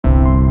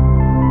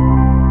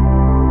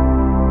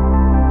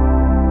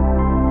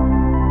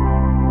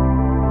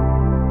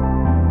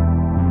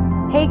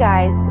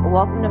guys,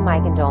 welcome to My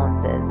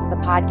Condolences, the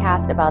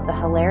podcast about the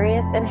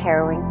hilarious and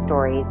harrowing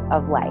stories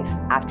of life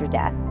after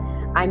death.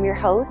 I'm your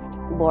host,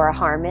 Laura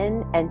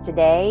Harmon, and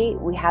today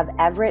we have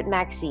Everett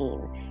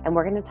Maxine, and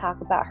we're going to talk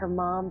about her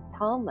mom,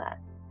 Talma.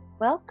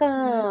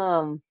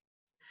 Welcome.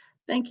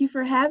 Thank you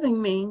for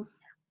having me.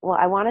 Well,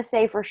 I want to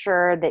say for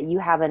sure that you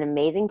have an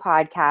amazing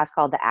podcast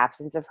called The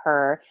Absence of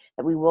Her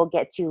that we will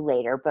get to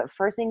later. But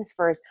first things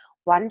first,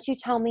 why don't you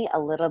tell me a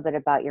little bit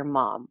about your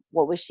mom?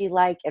 What was she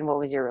like and what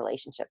was your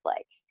relationship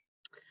like?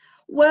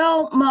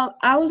 Well,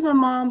 I was my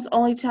mom's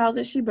only child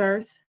that she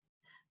birthed.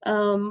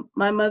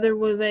 My mother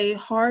was a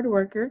hard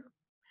worker.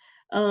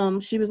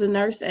 She was a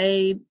nurse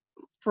aide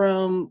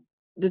from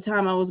the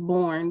time I was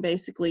born,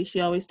 basically.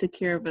 She always took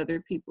care of other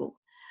people.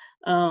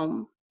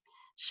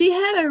 She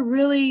had a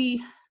really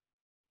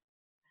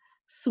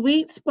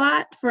sweet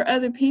spot for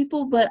other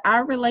people, but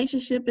our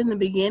relationship in the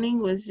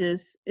beginning was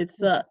just, it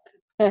sucked.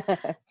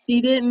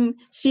 She didn't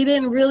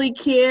really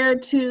care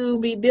to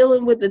be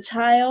dealing with the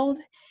child,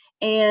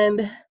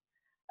 and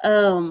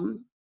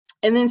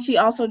then she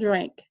also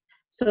drank.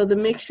 So the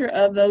mixture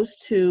of those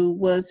two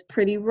was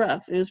pretty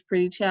rough. It was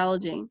pretty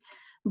challenging.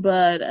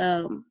 But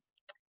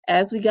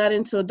as we got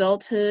into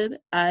adulthood,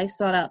 I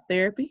sought out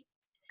therapy.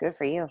 Good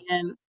for you.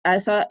 And I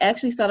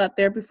actually sought out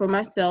therapy for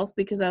myself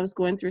because I was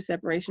going through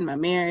separation in my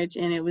marriage,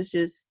 and it was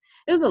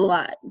a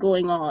lot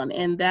going on.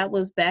 And that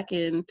was back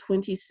in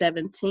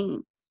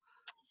 2017.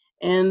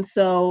 And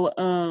so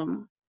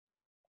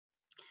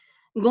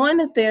going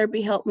to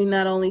therapy helped me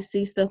not only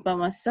see stuff by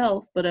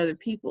myself, but other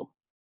people.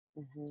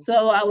 Mm-hmm.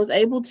 So I was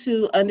able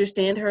to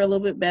understand her a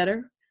little bit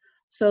better.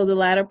 So the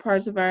latter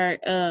parts of our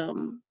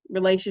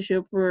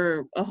relationship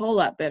were a whole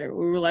lot better.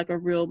 We were like a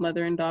real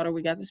mother and daughter.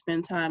 We got to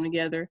spend time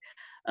together.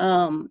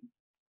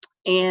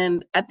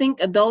 And I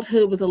think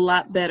adulthood was a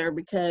lot better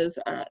because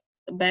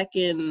back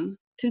in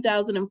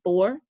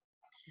 2004,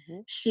 mm-hmm.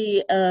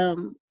 she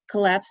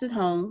collapsed at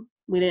home.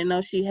 We didn't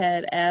know she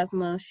had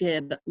asthma. She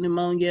had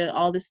pneumonia,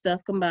 all this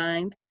stuff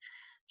combined.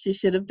 She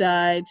should have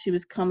died. She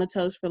was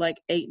comatose for like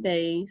 8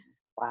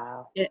 days.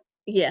 Wow.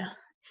 Yeah.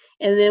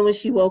 And then when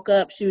she woke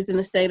up, she was in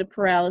a state of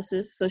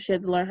paralysis. So she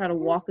had to learn how to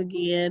walk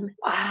again.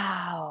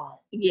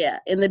 Wow. Yeah.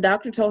 And the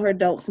doctor told her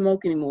don't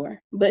smoke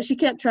anymore. But she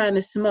kept trying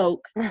to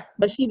smoke.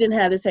 But she didn't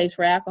have the taste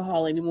for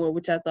alcohol anymore,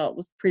 which I thought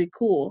was pretty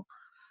cool.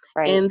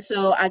 Right. And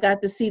so I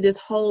got to see this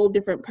whole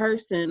different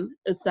person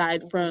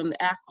aside from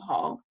the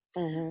alcohol.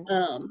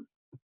 Mm-hmm.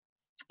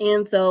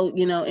 And so,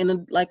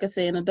 like I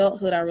say, in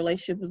adulthood, our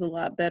relationship was a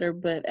lot better.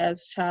 But as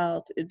a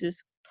child, it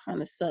just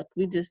kind of sucked.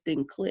 We just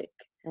didn't click.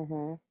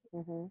 Mm-hmm.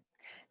 Mm-hmm.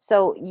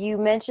 So you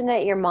mentioned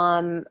that your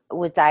mom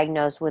was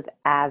diagnosed with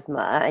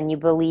asthma, and you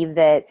believe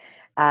that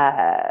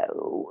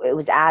it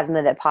was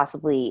asthma that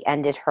possibly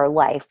ended her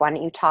life. Why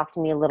don't you talk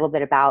to me a little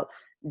bit about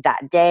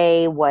that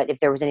day? What, if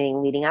there was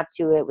anything leading up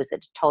to it? Was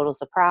it a total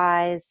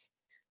surprise?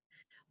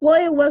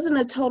 Well, it wasn't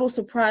a total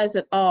surprise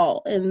at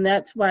all. And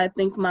that's why I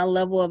think my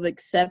level of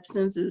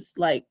acceptance is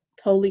like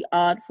totally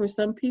odd for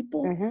some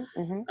people.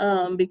 Mm-hmm,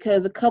 mm-hmm.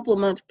 Because a couple of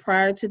months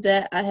prior to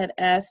that, I had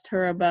asked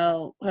her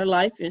about her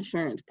life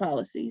insurance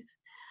policies.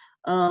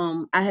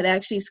 I had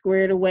actually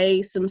squared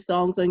away some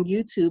songs on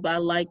YouTube I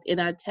liked, and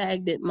I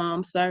tagged it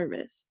Mom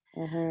Service.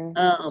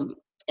 Mm-hmm.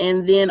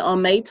 And then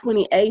on May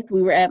 28th,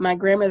 we were at my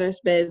grandmother's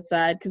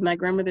bedside because my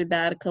grandmother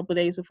died a couple of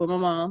days before my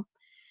mom.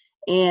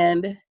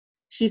 And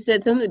she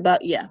said something about,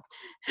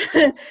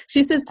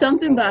 she said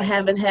something about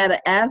having had an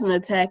asthma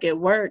attack at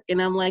work. And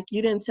I'm like,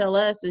 you didn't tell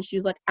us. And she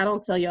was like, I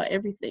don't tell y'all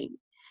everything.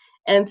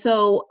 And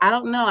so I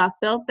don't know. I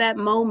felt that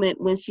moment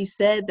when she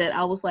said that.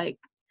 I was like,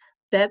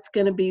 that's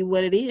going to be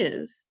what it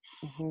is.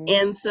 Mm-hmm.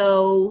 And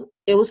so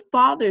it was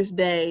Father's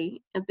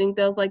Day. I think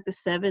that was like the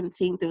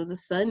 17th. It was a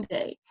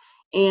Sunday.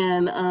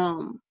 And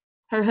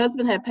her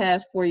husband had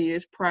passed 4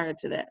 years prior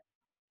to that.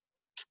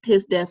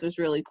 His death was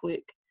really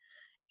quick.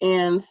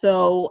 And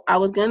so I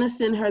was going to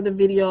send her the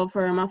video of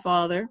her and my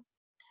father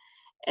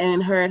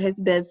and her at his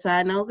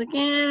bedside. And I was like,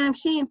 if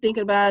she ain't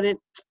thinking about it,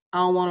 I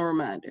don't want to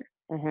remind her.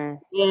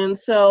 Mm-hmm. And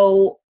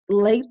so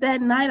late that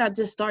night, I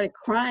just started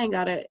crying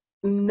out of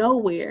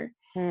nowhere.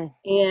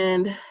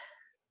 And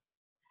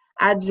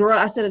I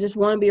said, I just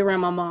want to be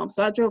around my mom.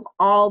 So I drove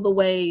all the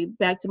way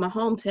back to my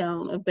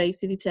hometown of Bay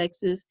City,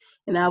 Texas.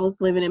 And I was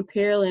living in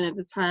Pearland at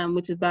the time,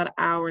 which is about an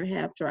hour and a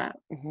half drive.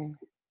 Mm-hmm.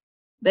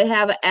 They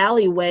have an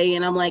alleyway,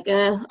 and I'm like,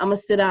 I'm going to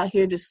sit out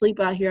here, just sleep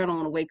out here. I don't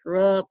want to wake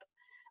her up.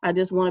 I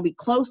just want to be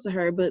close to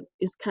her, but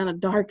it's kind of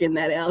dark in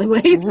that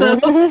alleyway. So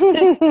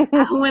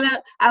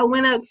I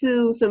went out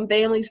to some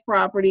family's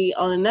property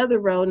on another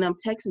road, and I'm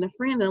texting a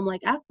friend, and I'm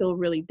like, I feel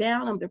really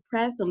down. I'm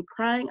depressed. I'm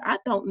crying. I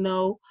don't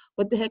know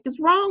what the heck is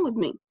wrong with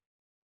me.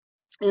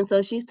 And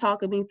so she's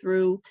talking me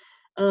through,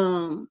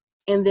 and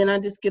then I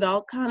just get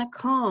all kind of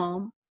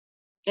calm.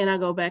 And I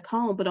go back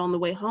home. But on the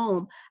way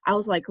home, I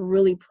was like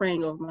really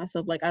praying over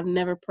myself. Like I've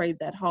never prayed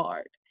that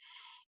hard.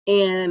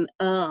 And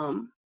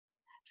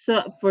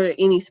so for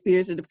any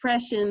spirits of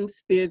depression,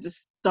 spirits of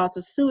thoughts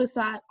of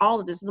suicide,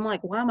 all of this. And I'm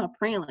like, why am I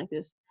praying like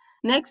this?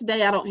 Next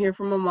day, I don't hear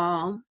from my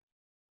mom.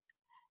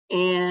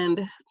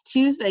 And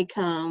Tuesday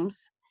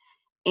comes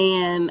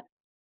And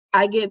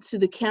I get to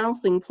the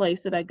counseling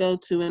place that I go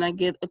to, and I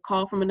get a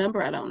call from a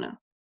number I don't know.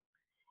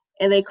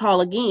 And they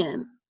call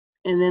again,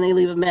 and then they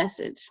leave a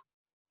message.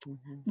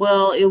 Mm-hmm.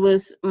 Well, it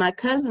was my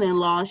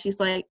cousin-in-law. She's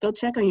like, go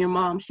check on your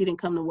mom. She didn't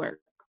come to work.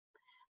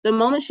 The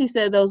moment she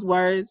said those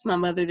words, my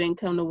mother didn't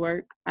come to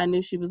work, I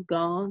knew she was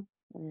gone,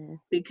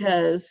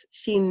 because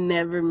she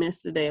never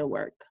missed a day of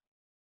work.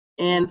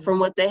 And from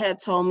what they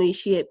had told me,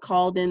 she had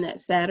called in that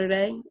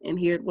Saturday, and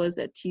here it was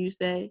that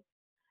Tuesday.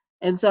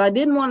 And so I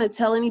didn't want to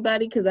tell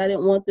anybody, because I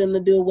didn't want them to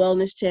do a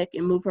wellness check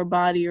and move her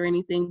body or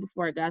anything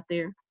before I got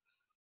there.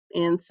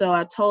 And so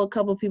I told a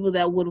couple of people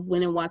that would have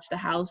went and watched the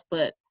house,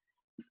 but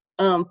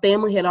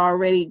family had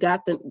already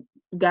got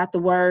the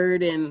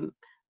word, and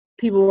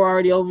people were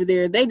already over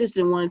there. They just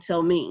didn't want to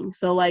tell me.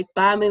 So like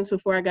 5 minutes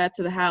before I got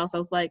to the house, I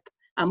was like,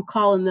 I'm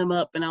calling them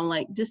up, and I'm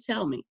like, just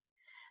tell me.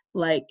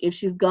 Like, if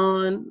she's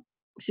gone,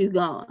 she's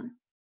gone.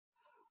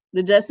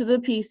 The justice of the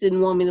peace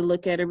didn't want me to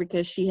look at her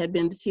because she had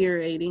been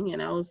deteriorating.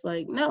 And I was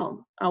like,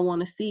 no, I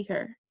want to see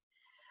her.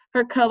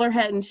 Her color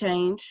hadn't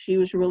changed. She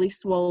was really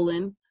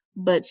swollen,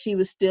 but she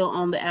was still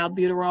on the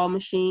albuterol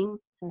machine.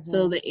 Mm-hmm.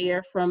 So the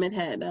air from it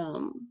had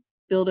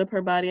filled up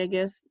her body, I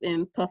guess,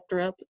 and puffed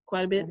her up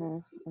quite a bit.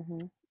 Mm-hmm.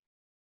 Mm-hmm.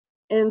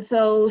 And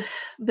so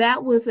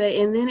that was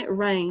it. And then it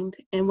rained.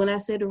 And when I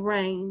said it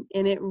rained,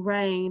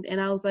 and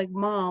I was like,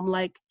 Mom,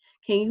 like,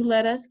 can you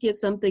let us get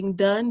something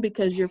done,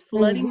 because you're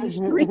flooding the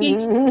street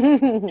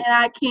and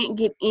I can't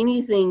get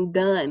anything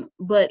done.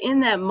 But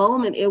in that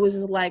moment, it was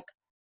just like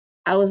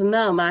I was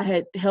numb. I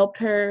had helped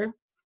her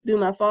do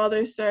my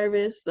father's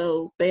service.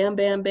 So bam,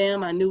 bam,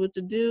 bam, I knew what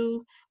to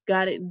do,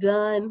 got it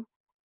done,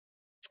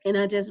 and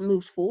I just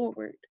moved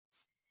forward.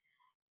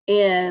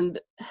 And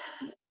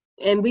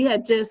we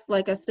had just,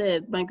 like I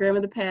said, my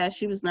grandmother passed.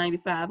 She was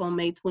 95 on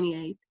May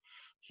 28th.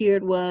 Here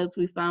it was,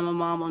 we found my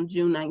mom on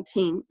June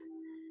 19th.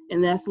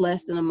 And that's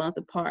less than a month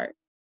apart.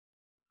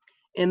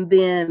 And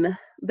then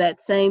that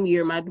same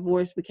year, my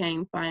divorce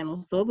became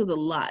final. So it was a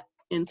lot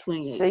in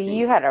 2018. So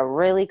you had a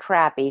really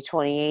crappy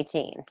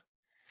 2018.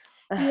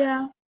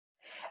 Yeah.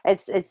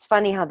 It's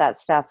funny how that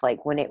stuff,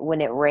 like when it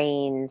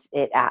rains,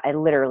 it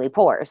literally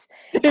pours.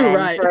 And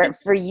right.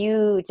 for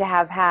you to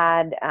have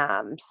had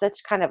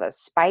such kind of a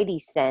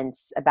spidey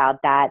sense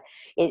about that,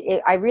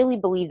 I really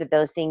believe that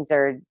those things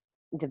are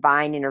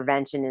divine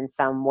intervention in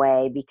some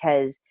way,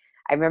 because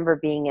I remember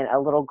being a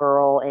little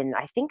girl, and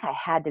I think I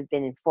had to have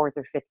been in 4th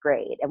or 5th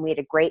grade, and we had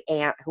a great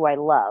aunt who I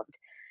loved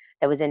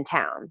that was in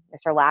town.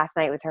 It's her last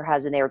night with her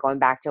husband. They were going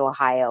back to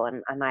Ohio,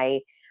 and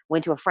I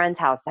went to a friend's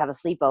house to have a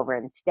sleepover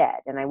instead.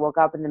 And I woke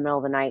up in the middle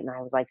of the night, and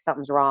I was like,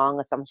 something's wrong.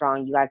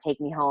 You got to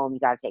take me home.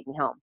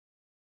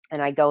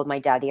 And I go with my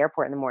dad to the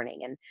airport in the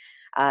morning,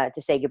 and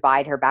to say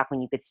goodbye to her back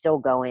when you could still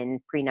go in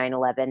pre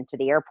 9/11 to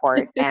the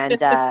airport.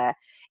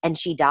 And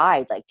she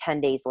died like 10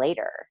 days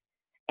later.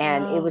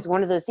 And it was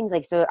one of those things,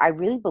 like, so I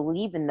really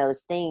believe in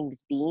those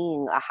things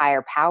being a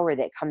higher power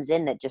that comes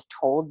in that just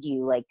told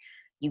you, like,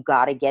 you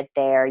got to get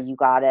there, you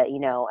got to,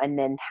 and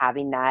then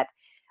having that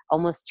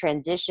almost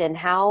transition.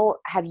 How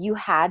have you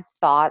had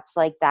thoughts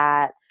like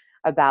that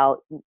about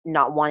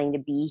not wanting to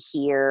be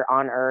here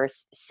on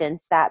earth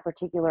since that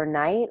particular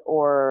night,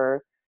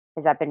 or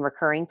has that been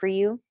recurring for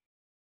you?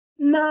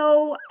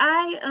 No,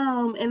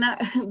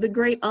 the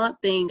great aunt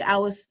thing,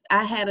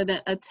 I had an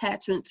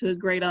attachment to a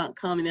great aunt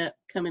coming up,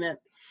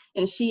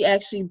 and she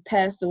actually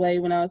passed away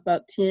when I was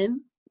about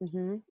 10.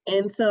 Mm-hmm.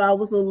 And so I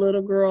was a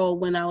little girl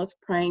when I was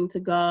praying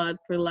to God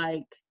for,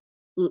 like,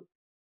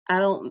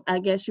 I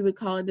guess you would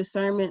call it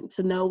discernment,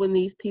 to know when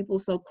these people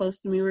so close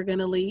to me were going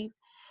to leave.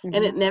 Mm-hmm.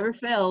 And it never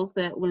fails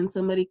that when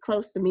somebody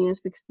close to me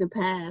is fixing to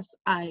pass,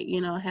 I,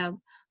 have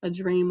a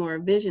dream or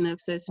a vision of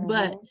such. Mm-hmm.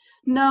 But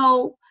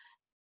no,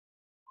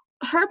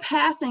 her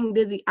passing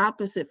did the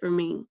opposite for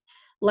me.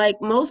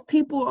 Like, most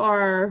people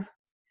are,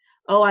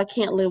 oh, I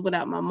can't live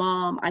without my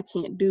mom. I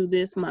can't do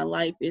this. My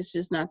life is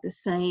just not the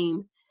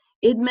same.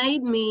 It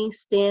made me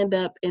stand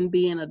up and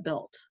be an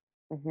adult.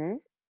 Mm-hmm.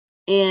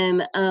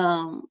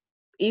 And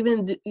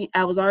even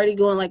I was already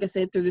going, like I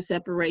said, through the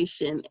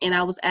separation, and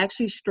I was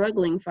actually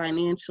struggling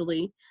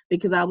financially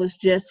because I was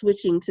just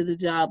switching to the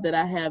job that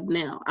I have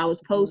now. I was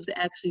supposed to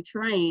actually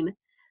train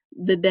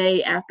the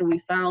day after we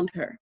found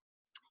her.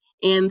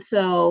 And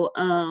so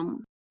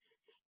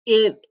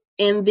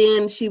and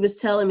then she was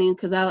telling me,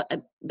 because I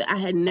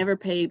had never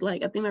paid,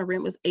 like, I think my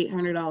rent was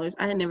 $800.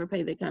 I had never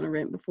paid that kind of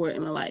rent before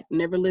in my life.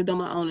 Never lived on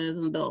my own as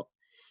an adult.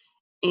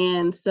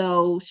 And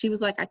so she was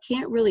like, I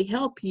can't really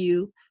help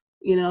you,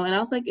 and I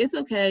was like, it's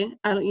okay.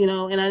 I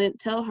don't, and I didn't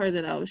tell her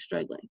that I was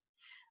struggling.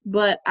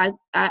 But I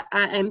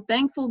am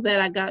thankful that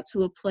I got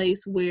to a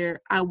place where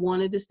I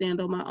wanted to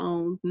stand on my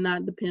own,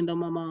 not depend on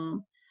my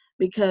mom.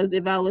 Because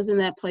if I was in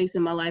that place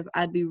in my life,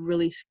 I'd be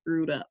really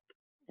screwed up.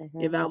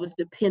 Mm-hmm. If I was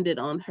dependent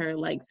on her.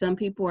 Like, some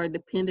people are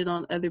dependent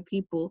on other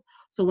people.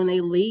 So when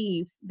they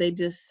leave, they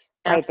just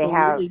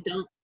absolutely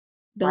don't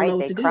know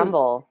what to do. They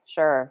crumble,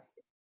 sure.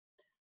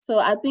 So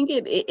I think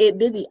it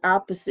did the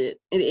opposite.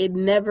 I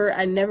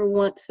never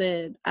once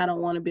said, I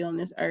don't want to be on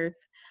this earth.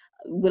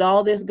 with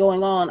all this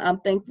going on, I'm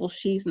thankful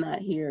she's not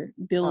here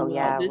dealing Oh with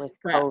all yeah, this with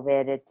crap.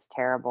 COVID, it's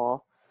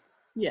terrible.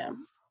 Yeah.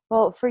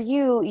 Well, for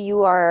you,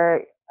 you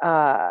are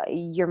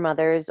your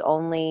mother's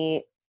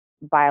only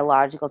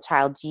biological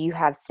child. Do you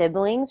have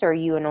siblings or are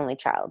you an only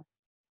child?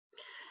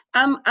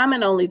 I'm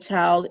an only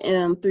child,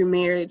 and through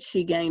marriage,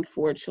 she gained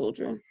 4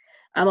 children.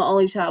 I'm an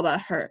only child by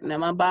her. Now,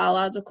 my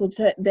biological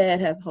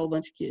dad has a whole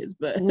bunch of kids,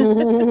 but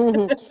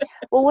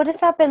Well, what has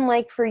that been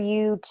like for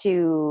you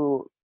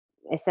to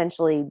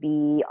essentially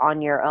be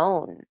on your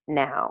own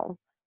now?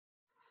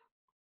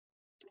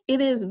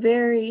 it is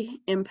very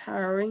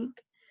empowering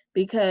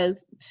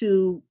because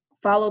to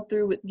follow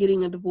through with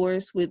getting a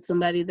divorce with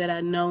somebody that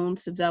I've known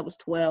since I was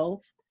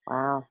 12,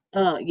 Wow.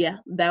 yeah,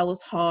 that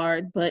was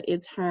hard, but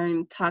it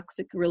turned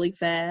toxic really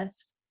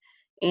fast.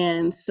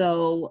 And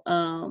so,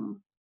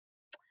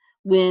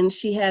 when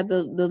she had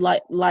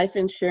the life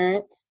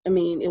insurance, I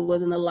mean, it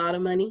wasn't a lot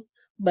of money,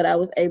 but I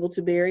was able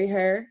to bury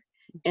her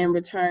and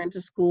return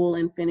to school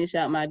and finish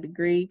out my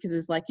degree, because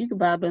it's like you could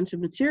buy a bunch of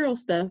material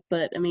stuff,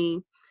 but I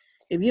mean,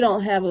 if you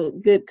don't have a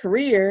good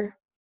career,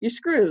 you're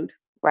screwed.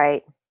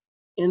 Right.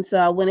 And so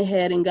I went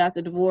ahead and got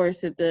the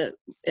divorce at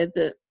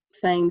the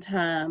same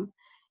time.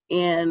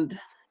 And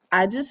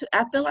I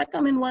feel like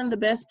I'm in one of the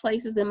best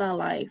places in my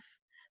life,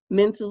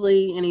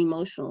 mentally and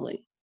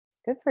emotionally.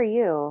 Good for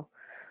you.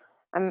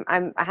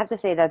 I have to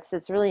say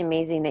it's really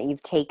amazing that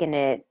you've taken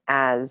it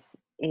as,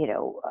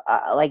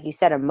 like you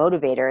said, a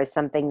motivator is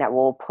something that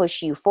will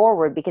push you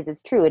forward because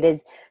it's true. It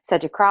is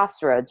such a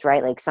crossroads,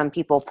 right? Like some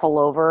people pull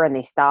over and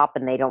they stop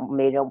and they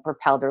don't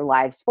propel their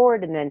lives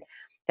forward. And then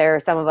there are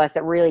some of us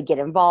that really get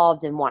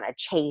involved and want to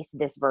chase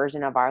this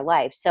version of our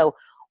life. So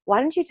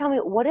why don't you tell me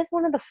what is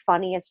one of the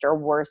funniest or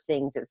worst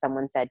things that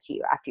someone said to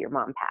you after your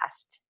mom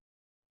passed?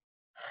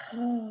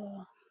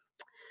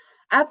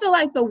 I feel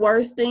like the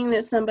worst thing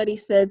that somebody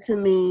said to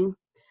me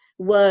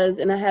was,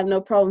 and I have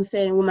no problem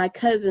saying, when my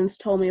cousins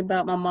told me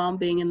about my mom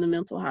being in the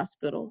mental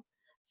hospital,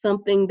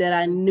 something that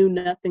I knew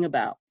nothing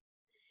about.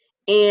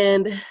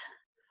 And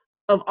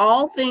of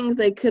all things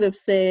they could have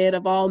said,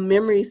 of all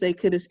memories they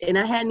could have, and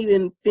I hadn't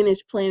even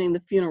finished planning the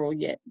funeral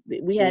yet.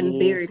 We hadn't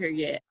buried her Jeez.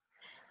 yet.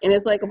 And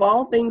it's like, of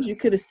all things you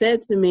could have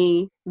said to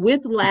me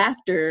with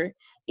laughter,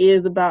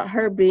 is about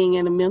her being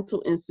in a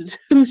mental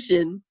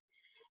institution.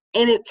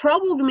 And it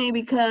troubled me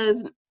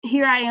because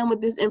here I am with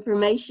this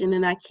information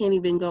and I can't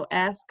even go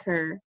ask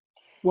her,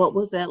 what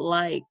was that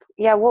like?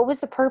 Yeah, what was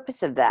the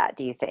purpose of that,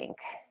 do you think?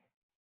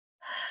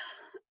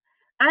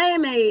 I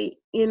am a,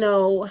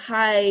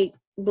 high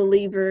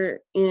believer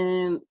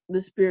in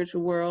the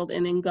spiritual world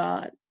and in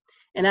God.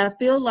 And I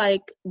feel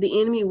like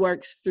the enemy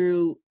works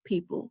through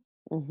people.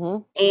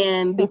 Mhm.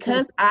 And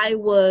because I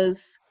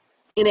was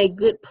in a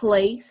good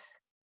place,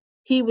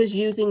 he was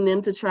using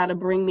them to try to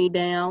bring me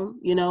down,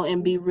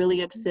 and be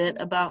really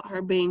upset about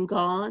her being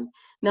gone.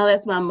 Now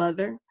that's my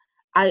mother.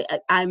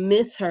 I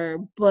miss her,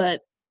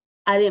 but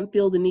I didn't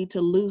feel the need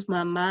to lose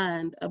my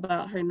mind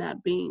about her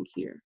not being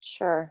here,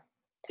 Sure.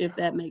 if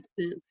that makes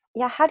sense.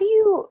 Yeah, how do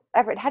you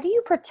Everett, how do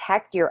you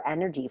protect your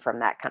energy from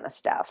that kind of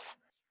stuff?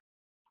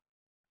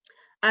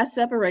 I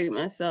separated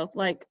myself.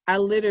 Like, I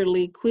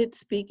literally quit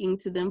speaking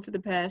to them for the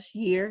past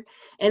year.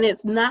 And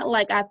it's not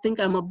like I think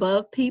I'm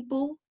above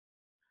people,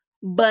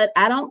 but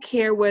I don't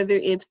care whether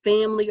it's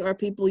family or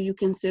people you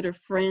consider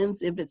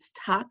friends. If it's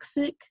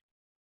toxic,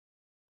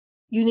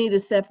 you need to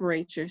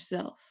separate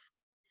yourself.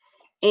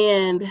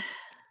 And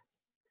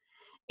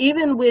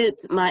even with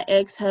my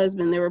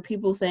ex-husband, there were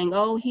people saying,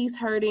 oh, he's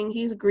hurting,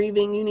 he's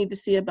grieving, you need to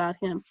see about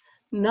him.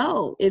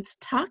 No, it's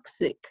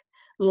toxic.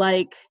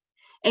 Like,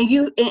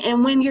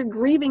 and when you're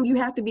grieving, you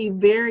have to be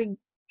very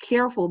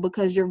careful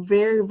because you're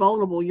very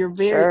vulnerable, you're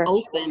very Sure.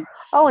 open.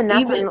 Oh, and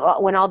that's Even,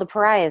 when all the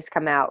pariahs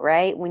come out,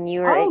 right? When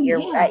you're oh at your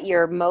yeah, at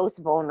your most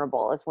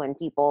vulnerable is when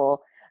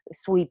people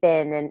sweep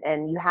in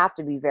and you have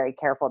to be very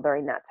careful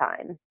during that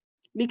time.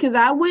 because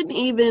I wouldn't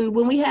even,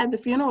 when we had the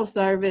funeral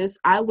service,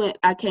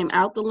 I came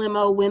out the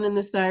limo, went in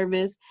the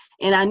service,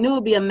 and I knew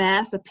it'd be a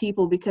mass of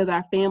people because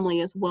our family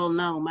is well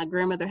known. My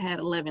grandmother had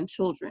 11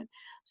 children.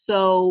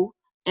 So,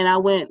 and I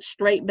went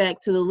straight back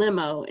to the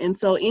limo. And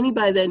so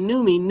anybody that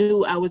knew me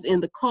knew I was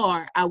in the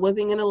car. I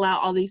wasn't going to allow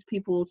all these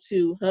people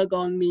to hug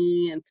on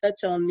me and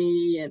touch on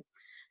me. And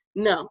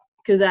no,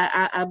 because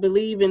I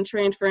believe in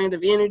transference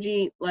of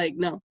energy. Like,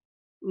 no,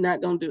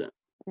 not going to do it.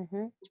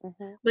 Mhm.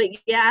 Mhm. But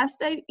yeah,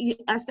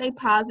 I stay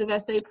positive. I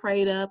stay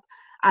prayed up.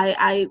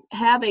 I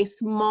have a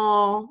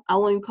small, I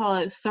wouldn't call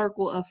it,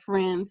 circle of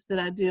friends that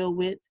I deal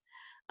with.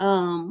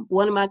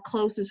 One of my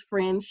closest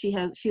friends,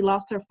 she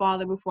lost her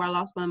father before I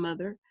lost my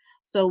mother,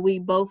 so we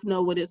both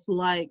know what it's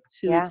like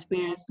to Yeah.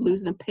 experience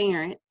losing a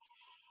parent.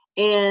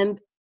 And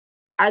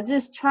I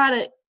just try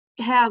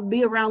to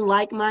be around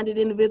like-minded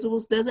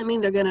individuals. Doesn't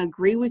mean they're going to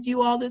agree with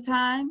you all the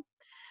time,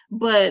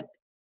 but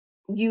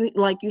you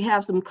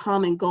have some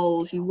common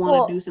goals. You want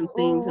to do Well, some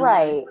things in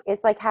life. right.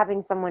 It's like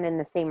having someone in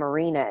the same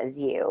arena as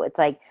you. It's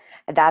like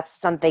that's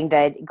something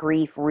that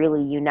grief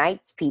really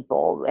unites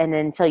people. And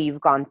until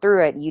you've gone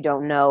through it, you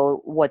don't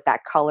know what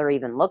that color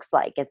even looks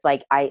like. It's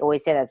like, I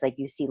always say that it's like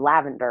you see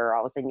lavender,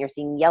 all of a sudden you're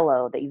seeing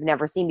yellow that you've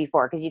never seen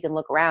before, because you can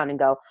look around and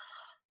go,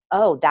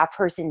 oh, that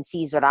person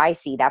sees what I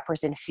see. That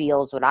person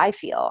feels what I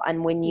feel.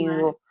 And when you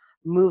Right.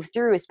 move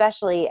through,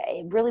 especially,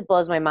 it really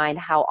blows my mind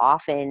how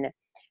often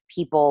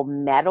people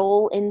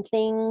meddle in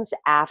things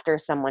after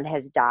someone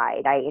has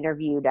died. I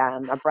interviewed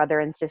a brother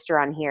and sister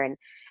on here,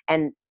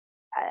 and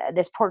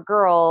this poor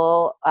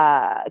girl,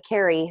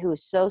 Carrie,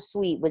 who's so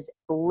sweet, was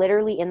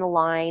literally in the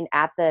line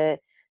at the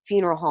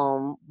funeral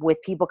home with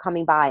people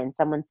coming by, and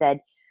someone said,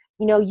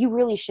 you know, you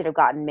really should have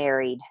gotten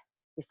married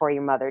before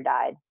your mother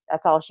died.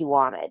 That's all she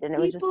wanted. And it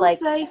was just People like,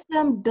 say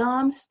some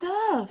dumb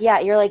stuff. yeah,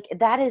 you're like,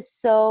 that is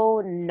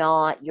so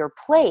not your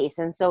place.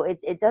 And so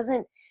it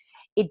doesn't,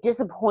 it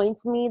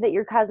disappoints me that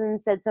your cousin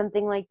said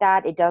something like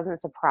that. It doesn't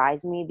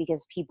surprise me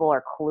because people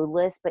are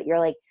clueless, but you're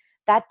like,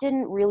 that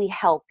didn't really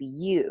help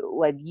you.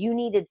 Like, you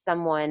needed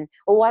someone.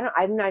 Well, why don't,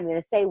 I'm not even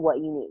going to say what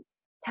you need.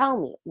 Tell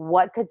me,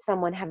 what could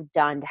someone have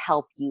done to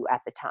help you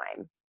at the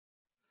time?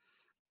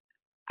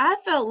 I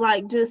felt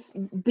like just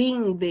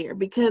being there,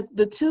 because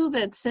the two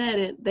that said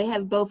it, they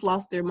have both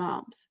lost their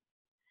moms.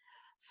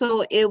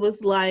 So it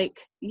was like,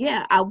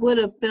 yeah, I would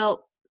have,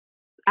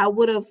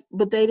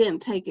 but they didn't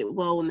take it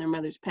well when their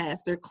mothers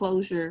passed. Their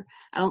closure,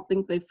 I don't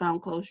think they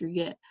found closure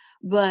yet.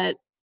 But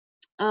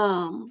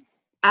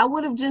I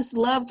would have just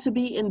loved to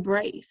be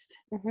embraced.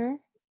 Mm-hmm.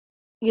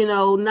 You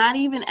know, not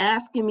even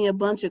asking me a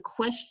bunch of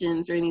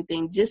questions or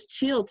anything, just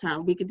chill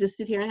time. We could just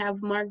sit here and have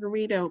a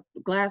margarita, a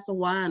glass of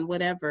wine,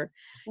 whatever,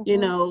 you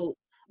Mm-hmm. know.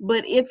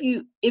 But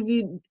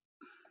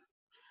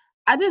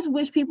I just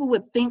wish people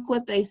would think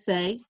what they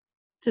say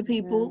to Mm-hmm.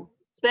 people,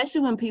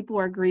 especially when people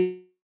are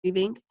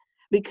grieving,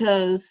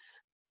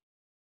 because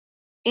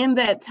in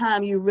that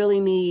time, you really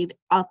need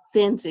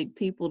authentic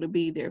people to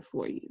be there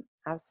for you.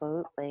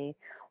 Absolutely.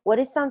 What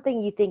is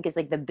something you think is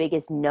like the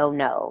biggest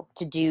no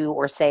to do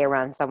or say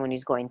around someone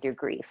who's going through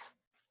grief?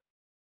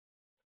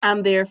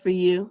 I'm there for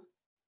you,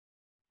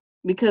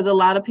 because a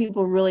lot of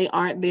people really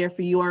aren't there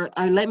for you, or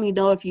let me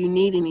know if you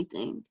need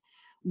anything.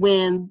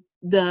 When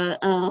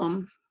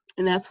and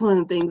that's one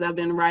of the things I've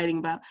been writing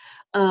about.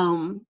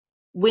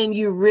 When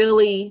you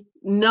really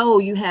know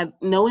you have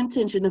no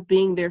intention of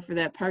being there for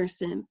that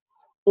person,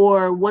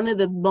 or one of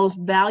the most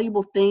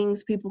valuable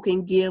things people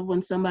can give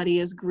when somebody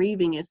is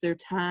grieving is their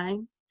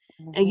time,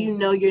 and Mm-hmm. you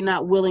know you're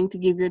not willing to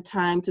give your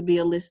time to be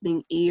a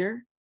listening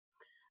ear,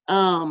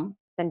 um,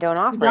 Then don't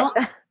offer don't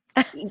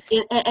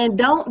it. and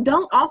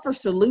don't offer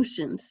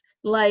solutions,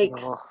 like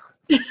Ugh.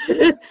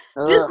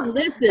 just Ugh.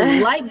 listen.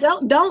 Like,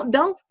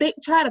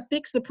 try to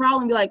fix the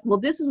problem, be like, well,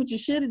 this is what you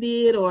should have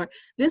did, or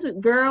this is,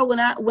 girl, when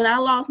I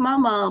lost my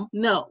mom.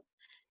 No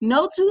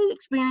two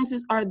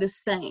experiences are the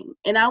same,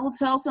 and I will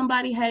tell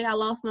somebody, hey, I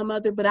lost my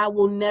mother, but I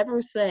will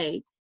never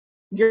say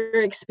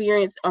your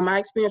experience or my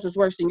experience was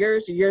worse than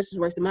yours, or yours is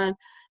worse than mine.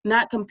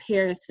 Not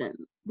comparison.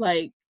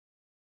 Like,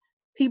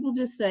 people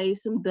just say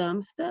some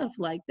dumb stuff,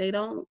 like they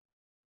don't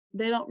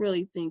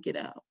really think it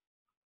out.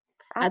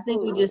 I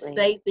think we just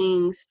Absolutely. say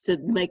things to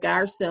make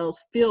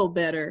ourselves feel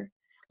better,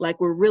 like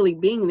we're really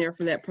being there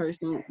for that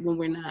person when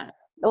we're not.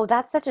 Oh,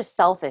 that's such a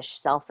selfish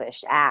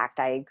act.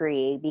 I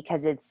agree,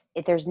 because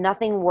there's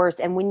nothing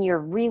worse. And when you're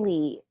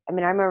really, I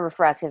mean, I remember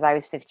for us, because I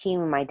was 15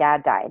 when my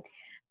dad died,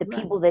 the Right.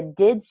 people that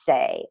did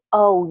say,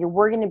 "Oh,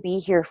 we're going to be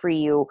here for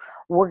you.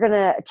 We're going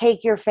to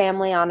take your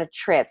family on a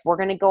trip. We're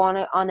going to go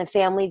on a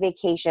family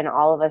vacation,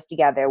 all of us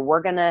together.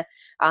 We're going to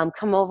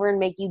come over and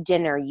make you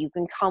dinner. You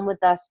can come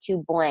with us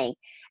to blank."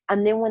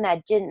 And then when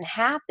that didn't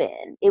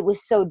happen, it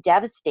was so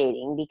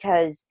devastating,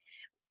 because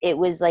it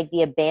was like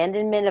the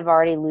abandonment of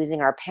already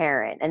losing our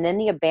parent, and then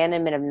the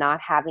abandonment of not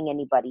having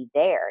anybody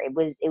there. It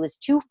was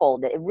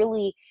twofold. It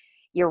really,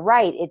 you're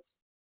right.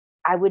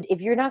 I would, if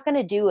you're not going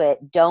to do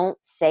it, don't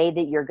say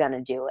that you're going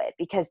to do it,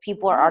 because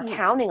people are Right.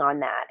 counting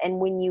on that.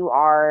 And when you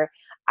are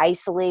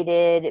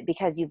isolated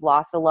because you've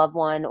lost a loved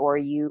one, or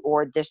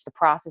just the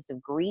process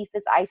of grief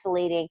is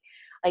isolating,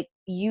 like,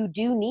 you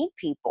do need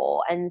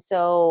people. And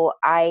so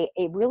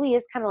it really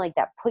is kind of like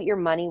that, put your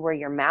money where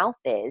your mouth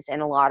is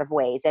in a lot of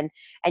ways. And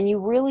you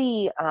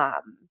really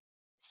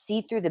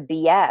see through the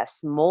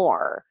BS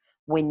more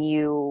when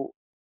you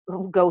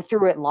go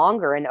through it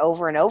longer and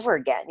over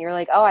again. You're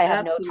like, oh, I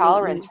have no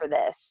tolerance Absolutely. for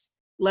this.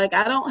 Like,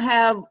 I don't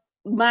have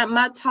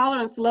my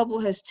tolerance level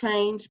has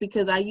changed,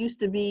 because I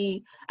used to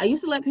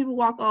let people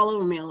walk all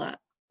over me a lot,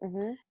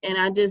 Hmm. and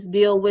I just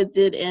deal with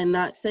it and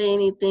not say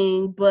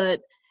anything.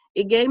 But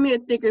it gave me a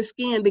thicker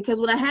skin,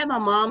 because when I had my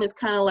mom, it's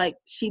kind of like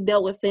she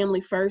dealt with family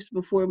first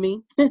before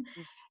me.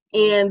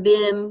 And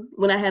then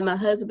when I had my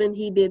husband,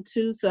 he did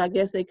too. So I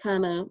guess they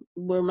kind of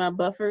were my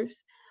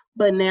buffers.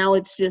 But now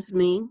it's just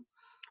me.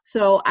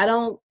 So I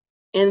don't.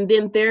 And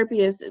then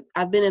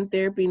I've been in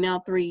therapy now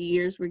 3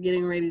 years. We're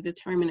getting ready to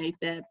terminate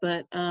that.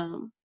 But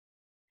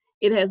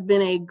it has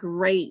been a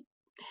great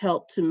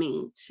help to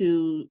me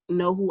to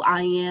know who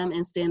I am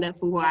and stand up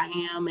for who I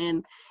am.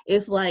 And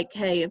it's like,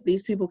 hey, if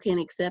these people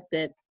can't accept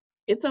that,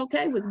 It's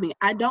okay with me.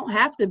 I don't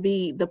have to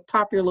be the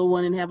popular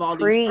one and have all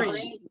these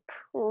friends.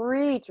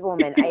 Preach,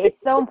 woman.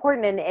 It's so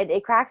important. And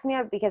it cracks me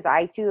up because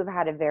I too have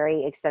had a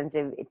very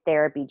extensive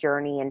therapy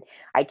journey. And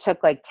I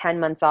took like 10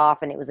 months off,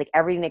 and it was like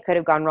everything that could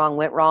have gone wrong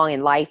went wrong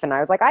in life. And I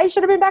was like, I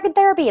should have been back in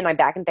therapy. And I'm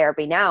back in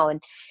therapy now.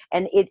 And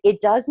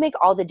it does make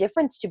all the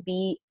difference to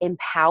be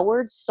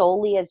empowered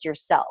solely as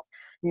yourself,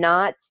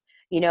 not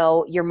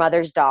your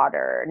mother's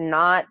daughter,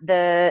 not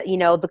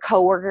the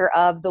coworker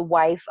of, the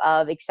wife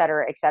of, et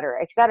cetera, et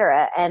cetera, et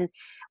cetera. And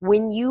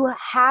when you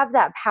have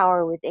that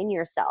power within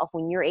yourself,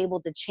 when you're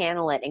able to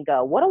channel it and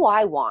go, what do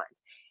I want?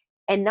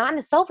 And not in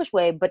a selfish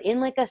way, but in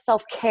like a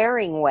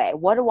self-caring way.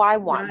 What do I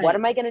want? Right. What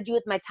am I going to do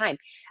with my time?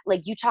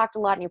 Like you talked a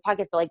lot in your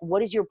podcast, but like,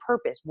 what is your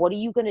purpose? What are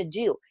you going to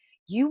do?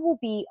 You will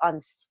be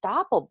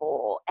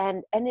unstoppable.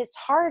 And it's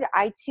hard.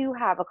 I too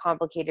have a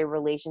complicated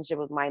relationship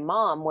with my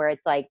mom where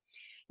it's like,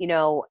 you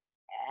know,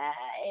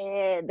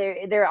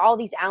 there are all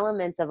these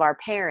elements of our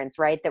parents,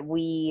 right, that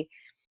we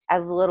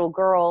as little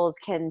girls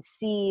can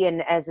see,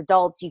 and as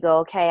adults you go,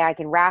 okay, I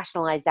can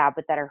rationalize that,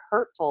 but that are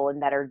hurtful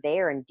and that are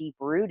there and deep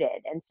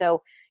rooted. And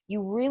so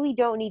you really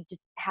don't need to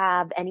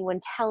have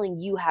anyone telling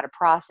you how to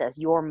process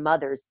your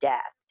mother's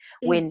death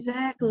when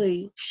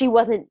Exactly. she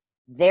wasn't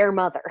their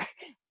mother.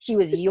 She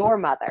was your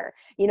mother.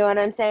 You know what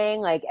I'm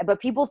saying? Like,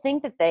 but people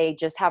think that they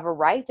just have a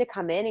right to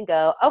come in and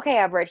go, okay,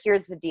 Everett,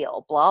 here's the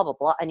deal, blah, blah,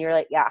 blah. And you're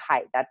like, yeah,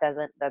 hi, that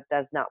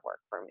does not work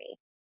for me.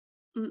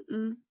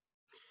 Mm-mm.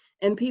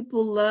 And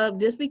people love,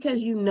 just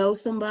because you know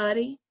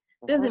somebody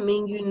doesn't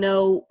mean you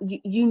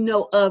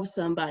know of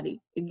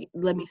somebody.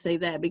 Let me say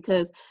that,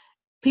 because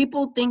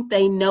people think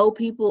they know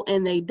people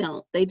and they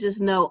don't. They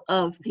just know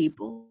of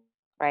people.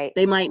 Right.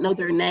 They might know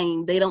their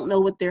name. They don't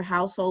know what their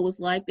household was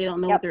like. They don't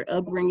know what their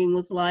upbringing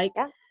was like.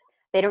 Yeah.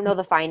 They don't know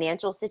the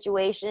financial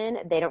situation.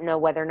 They don't know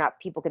whether or not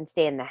people can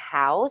stay in the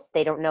house.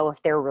 They don't know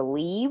if they're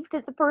relieved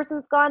that the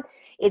person's gone.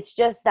 It's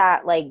just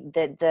that, like,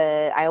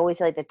 I always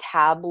say, like, the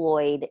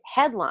tabloid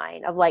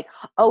headline of like,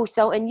 oh,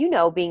 so, and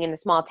being in a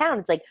small town,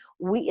 it's like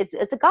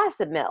it's a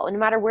gossip mill. And no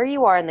matter where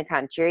you are in the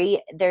country,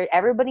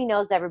 everybody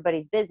knows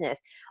everybody's business.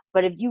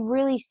 But if you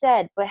really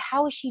said, but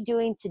how is she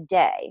doing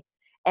today?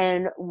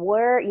 And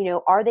where,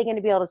 are they going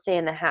to be able to stay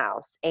in the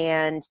house?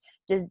 And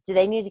do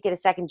they need to get a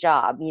second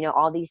job?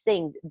 All these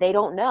things they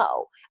don't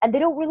know. And they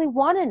don't really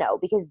want to know,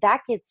 because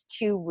that gets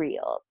too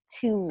real,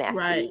 too messy.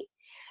 Right.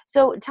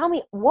 So tell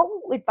me, what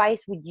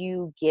advice would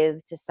you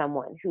give to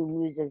someone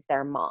who loses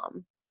their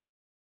mom?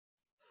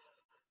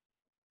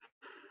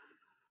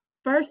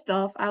 First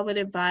off, I would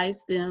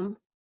advise them,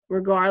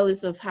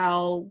 regardless of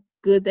how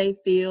good they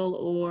feel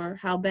or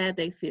how bad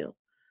they feel,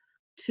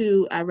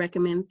 I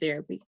recommend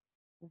therapy.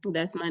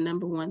 That's my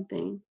number one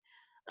thing.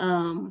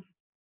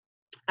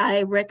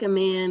 I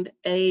recommend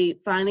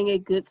finding a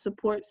good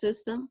support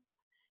system.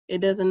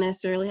 It doesn't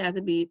necessarily have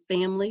to be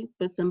family,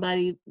 but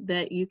somebody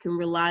that you can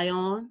rely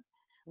on,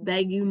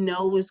 that you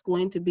know is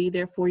going to be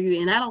there for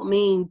you. And I don't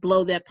mean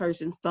blow that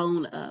person's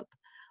phone up,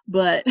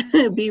 but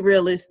be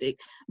realistic.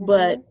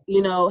 But,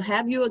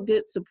 have you a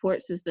good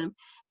support system,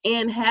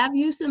 and have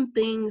you some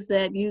things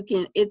that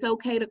it's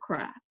okay to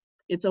cry.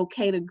 It's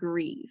okay to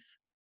grieve,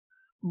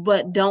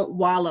 but don't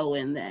wallow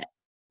in that.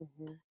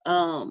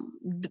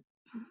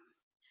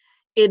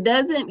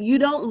 You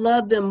don't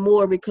love them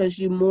more because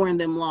you mourn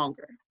them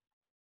longer,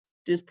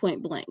 just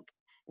point blank.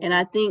 And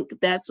I think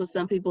that's what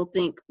some people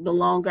think. The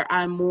longer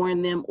I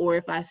mourn them, or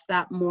if I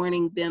stop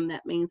mourning them,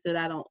 that means that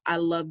I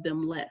love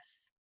them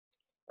less.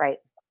 Right.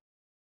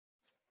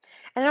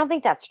 And I don't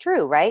think that's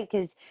true, right?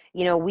 Because,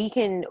 we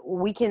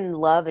can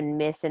love and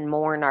miss and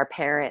mourn our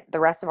parent the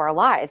rest of our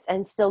lives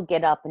and still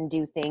get up and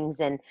do things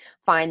and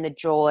find the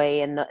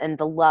joy and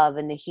the love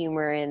and the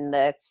humor and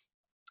the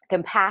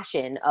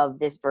compassion of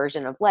this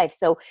version of life.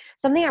 So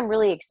something I'm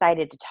really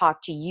excited to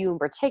talk to you in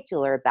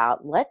particular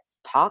about, let's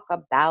talk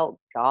about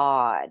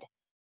God.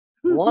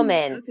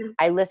 Woman, Okay.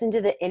 I listened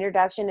to the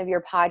introduction of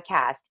your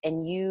podcast,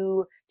 and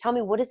you tell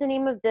me, what is the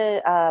name of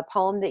the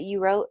poem that you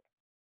wrote?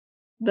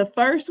 The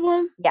first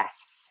one?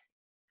 Yes.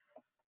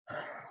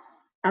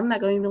 I'm not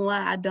going to even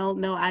lie. I don't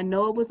know. I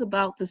know it was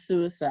about the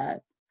suicide.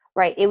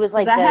 Right. It was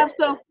like I have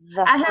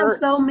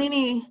so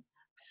many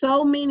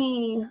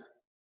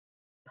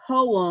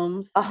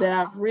poems that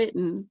I've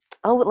written.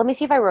 Oh, let me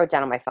see if I wrote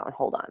down on my phone.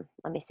 Hold on.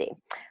 Let me see.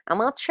 I'm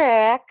going to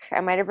check. I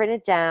might have written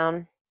it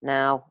down.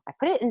 No, I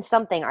put it in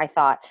something, I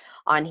thought,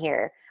 on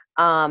here.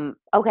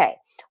 Okay.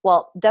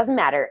 Well, doesn't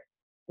matter,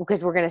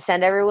 because we're going to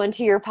send everyone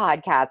to your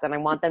podcast and I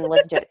want them to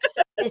listen to it.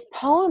 This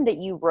poem that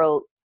you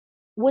wrote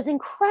was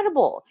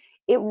incredible.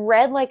 It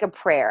read like a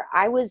prayer.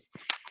 I was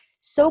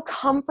so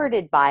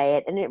comforted by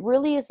it. And it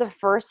really is the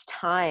first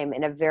time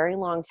in a very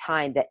long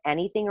time that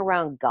anything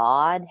around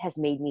God has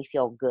made me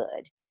feel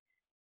good.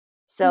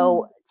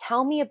 So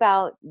tell me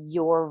about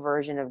your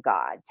version of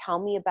God. Tell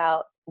me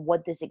about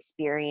what this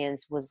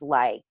experience was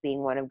like,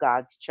 being one of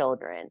God's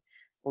children,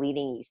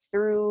 leading you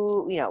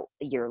through,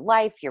 your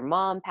life, your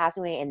mom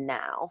passing away, and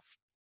now.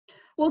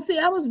 Well, see,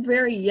 I was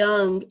very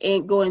young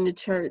and going to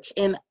church,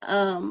 and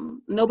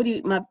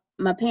my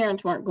my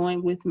parents weren't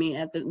going with me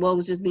it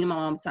was just me and my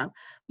mom's time,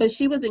 but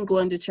she wasn't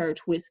going to church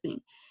with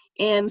me.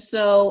 And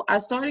so I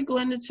started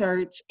going to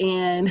church,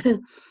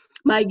 and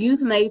my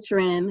youth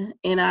matron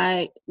and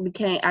I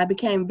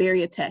became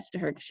very attached to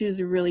her because she was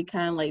a really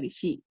kind lady.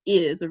 She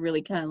is a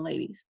really kind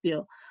lady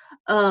still.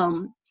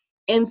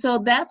 And so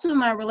that's when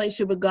my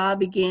relationship with God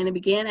began. It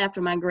began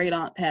after my great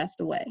aunt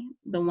passed away,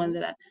 the one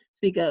that I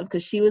speak of,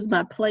 because she was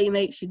my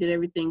playmate. She did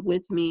everything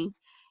with me.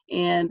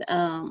 And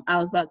I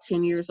was about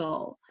 10 years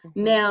old.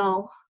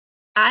 Now,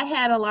 I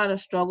had a lot of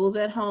struggles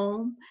at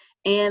home,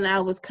 and I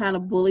was kind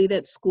of bullied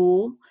at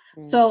school.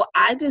 So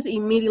I just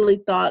immediately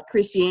thought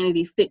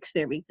Christianity fixed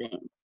everything.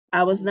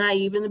 I was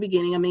naive in the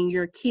beginning. I mean,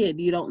 you're a kid,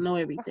 you don't know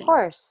everything. Of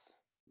course.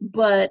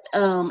 But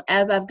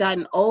as I've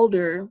gotten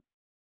older,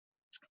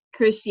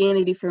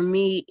 Christianity for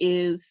me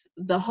is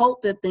the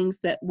hope that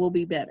things that will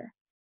be better.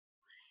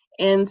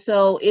 And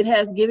so it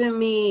has given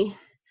me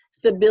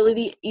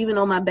stability even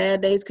on my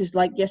bad days, because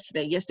like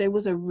yesterday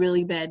was a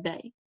really bad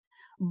day.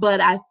 But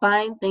I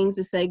find things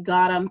to say,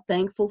 God, I'm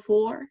thankful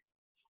for,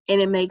 and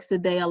it makes the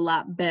day a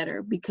lot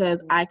better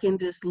because I can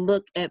just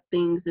look at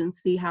things and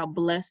see how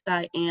blessed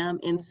I am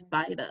in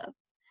spite of.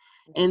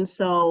 And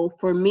so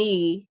for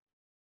me,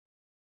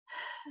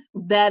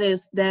 that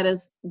is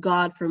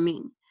God for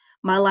me.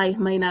 My life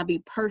may not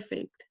be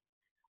perfect,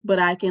 but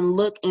I can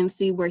look and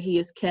see where he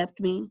has kept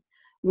me.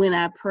 When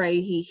I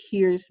pray, he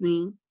hears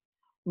me.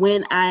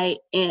 When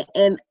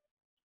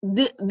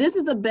this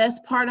is the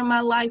best part of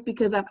my life,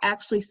 because I've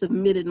actually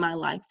submitted my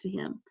life to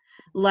him.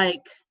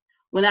 Like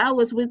when I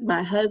was with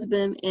my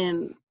husband,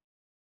 and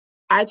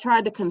I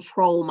tried to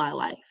control my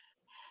life,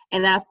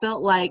 and I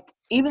felt like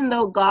even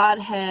though God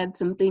had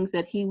some things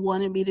that he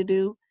wanted me to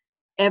do,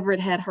 Everett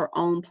had her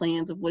own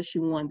plans of what she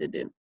wanted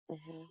to do.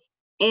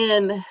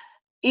 And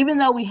even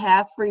though we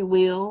have free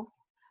will,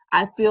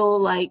 I feel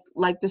like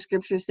the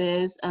scripture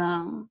says,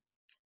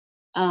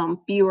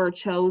 few are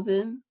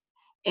chosen.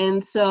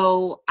 And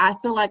so I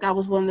feel like I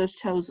was one of those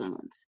chosen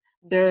ones.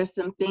 There are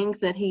some things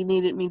that he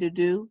needed me to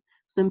do,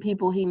 some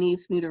people he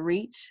needs me to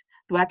reach.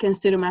 Do I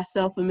consider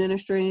myself a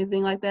minister or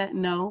anything like that?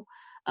 No.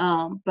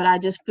 But I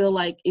just feel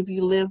like if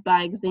you live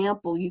by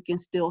example, you can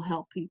still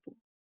help people.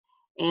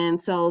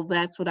 And so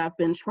that's what I've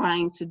been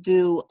trying to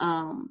do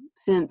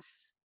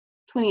since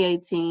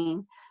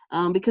 2018,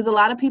 because a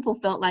lot of people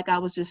felt like I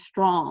was just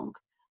strong,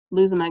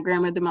 losing my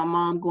grandmother, my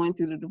mom, going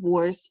through the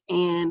divorce,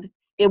 and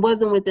it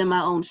wasn't within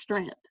my own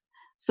strength.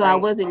 So I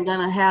wasn't going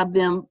to have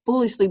them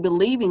foolishly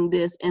believing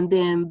this, and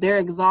then they're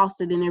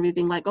exhausted and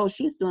everything, like, oh,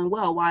 she's doing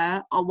well.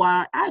 Why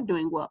are I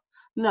doing well?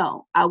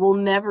 No, I will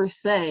never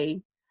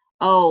say,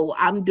 oh,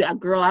 I'm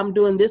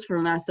doing this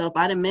for myself.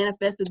 I done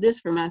manifested this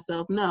for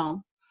myself.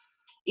 No.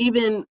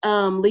 Even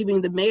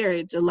leaving the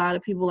marriage, a lot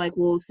of people like,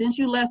 well, since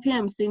you left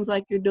him, seems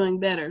like you're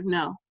doing better.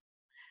 No,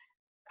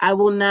 I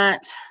will not.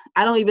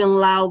 I don't even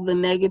allow the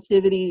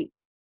negativity,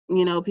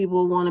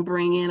 people want to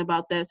bring in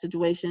about that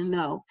situation.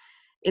 No,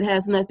 it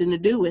has nothing to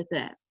do with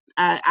that.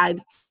 I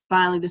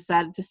finally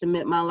decided to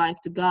submit my life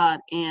to God,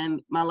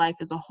 and my life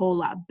is a whole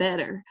lot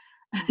better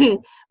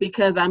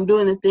because I'm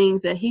doing the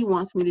things that he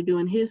wants me to do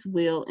in his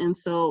will. And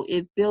so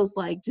it feels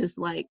like just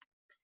like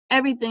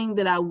everything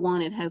that I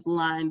wanted has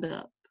lined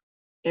up.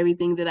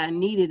 Everything that I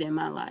needed in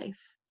my life.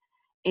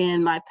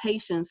 And my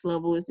patience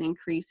level is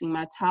increasing,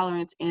 my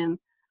tolerance, and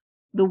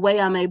the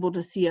way I'm able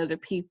to see other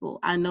people.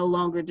 I no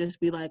longer just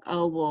be like,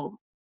 oh,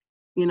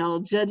 well,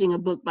 judging a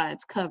book by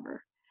its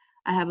cover.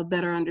 I have a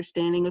better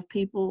understanding of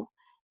people,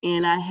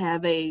 and I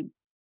have a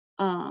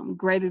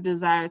greater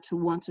desire to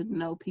want to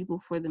know people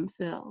for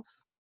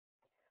themselves.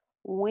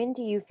 When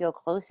do you feel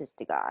closest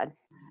to God?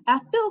 I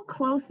feel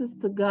closest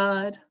to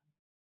God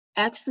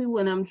actually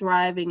when I'm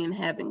driving and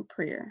having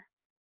prayer.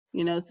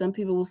 Some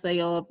people will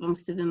say, oh, if I'm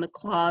sitting in the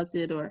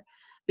closet, or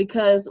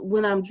because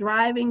when I'm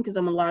driving, because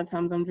a lot of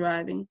times I'm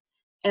driving,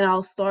 and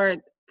I'll start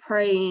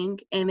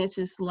praying, and it's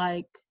just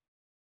like,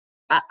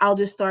 I'll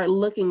just start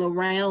looking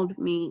around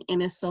me,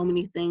 and there's so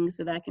many things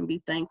that I can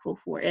be thankful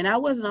for. And I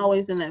wasn't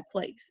always in that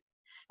place.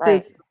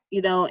 Because,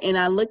 and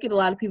I look at a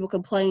lot of people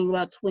complaining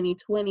about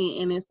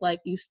 2020, and it's like,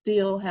 you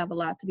still have a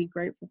lot to be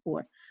grateful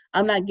for.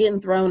 I'm not getting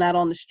thrown out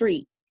on the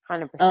street.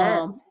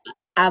 100%.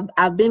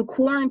 I've been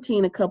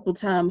quarantined a couple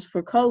times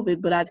for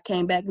COVID, but I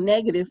came back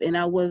negative and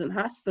I wasn't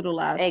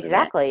hospitalized for that.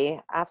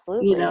 Exactly.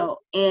 Absolutely.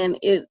 And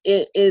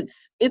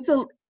it's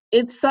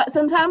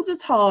sometimes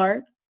it's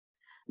hard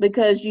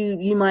because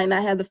you might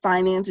not have the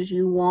finances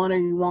you want,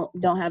 or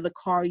don't have the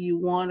car you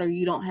want, or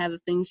you don't have the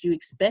things you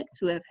expect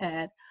to have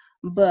had.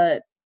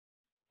 But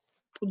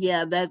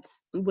yeah,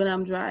 that's when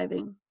I'm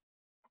driving.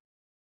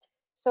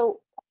 So,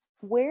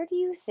 where do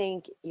you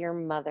think your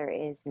mother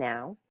is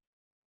now?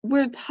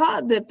 We're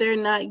taught that they're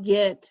not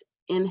yet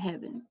in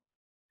heaven,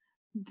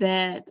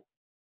 that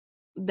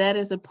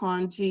is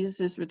upon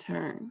Jesus'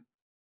 return,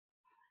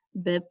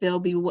 that they'll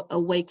be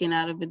awakened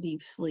out of a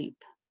deep sleep.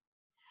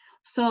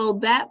 So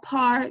that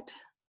part,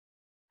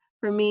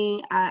 for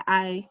me,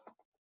 I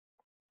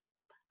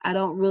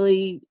don't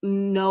really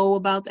know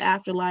about the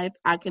afterlife.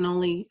 I can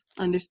only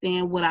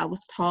understand what I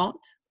was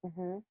taught.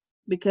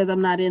 because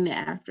I'm not in the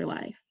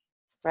afterlife.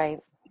 Right.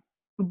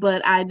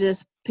 But I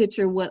just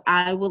picture what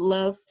I would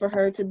love for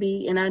her to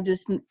be, and I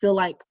just feel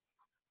like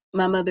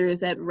my mother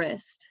is at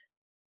rest.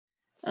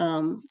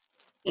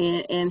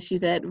 And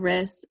she's at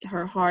rest.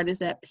 Her heart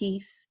is at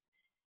peace,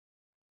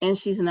 and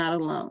she's not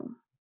alone.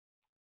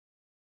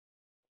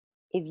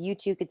 If you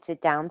two could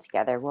sit down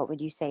together, what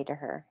would you say to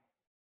her?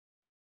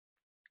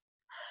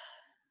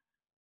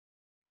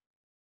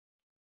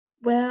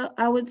 Well,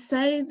 I would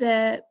say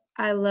that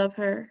I love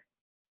her.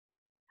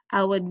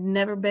 I would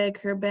never beg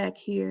her back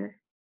here,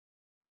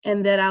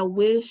 and that I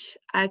wish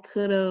I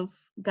could have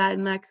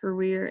gotten my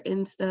career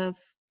and stuff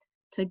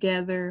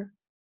together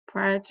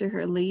prior to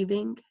her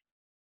leaving,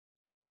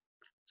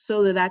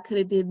 so that I could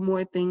have did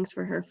more things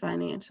for her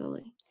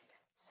financially.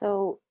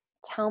 So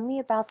tell me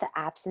about the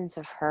absence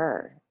of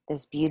her,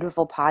 this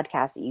beautiful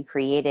podcast that you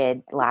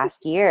created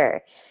last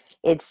year.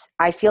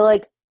 I feel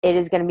like it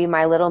is going to be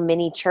my little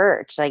mini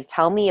church. Like,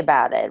 tell me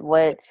about it.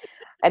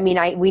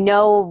 We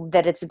know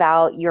that it's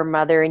about your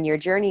mother and your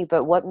journey,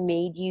 but what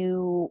made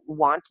you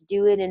want to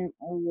do it, and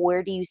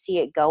where do you see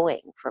it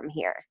going from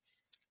here?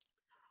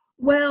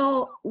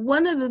 Well,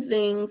 one of the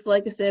things,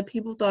 like I said,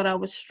 people thought I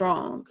was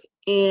strong,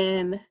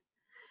 and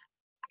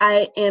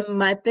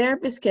my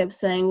therapist kept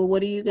saying, well,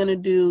 what are you going to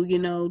do,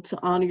 to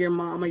honor your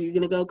mom? Are you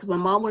going to go? Because my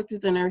mom worked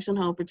at the nursing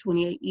home for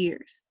 28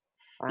 years.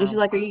 Wow. And she's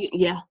like,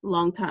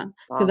 long time.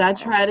 Because I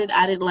tried it.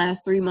 I didn't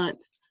last 3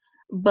 months.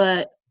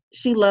 But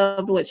she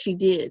loved what she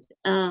did.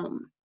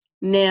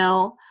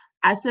 Now,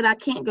 I said, I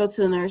can't go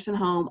to the nursing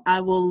home.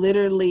 I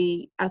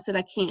said,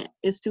 I can't.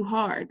 It's too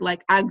hard.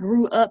 Like, I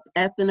grew up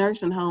at the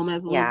nursing home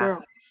as a little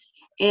girl.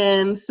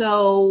 And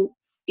so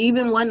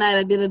even one night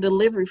I did a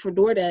delivery for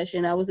DoorDash,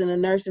 and I was in a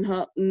nursing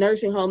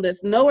home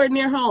that's nowhere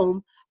near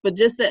home, but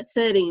just that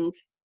setting,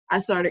 I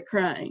started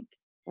crying.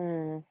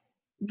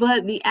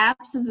 But the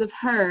absence of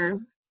her,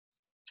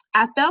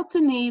 I felt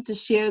the need to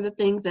share the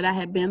things that I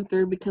had been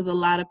through, because a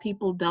lot of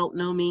people don't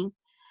know me.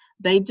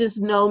 They just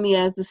know me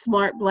as the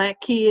smart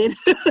Black kid.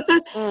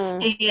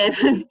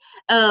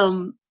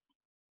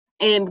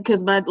 And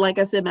because like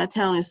I said, my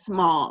town is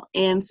small.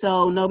 And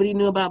so nobody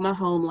knew about my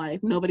home life.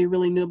 Nobody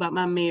really knew about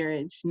my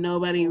marriage.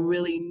 Nobody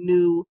really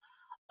knew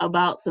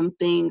about some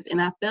things.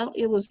 And I felt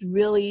it was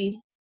really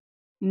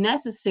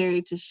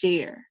necessary to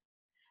share,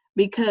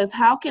 because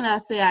how can I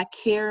say I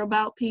care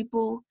about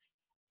people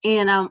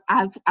and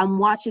I'm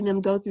watching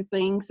them go through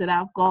things that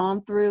I've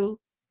gone through,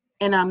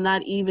 and I'm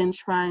not even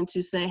trying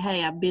to say,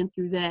 hey, I've been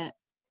through that.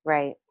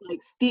 Right.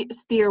 Like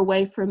steer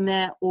away from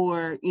that,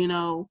 or,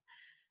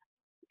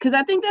 because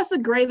I think that's the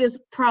greatest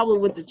problem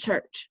with the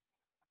church.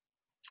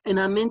 And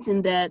I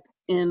mentioned that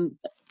in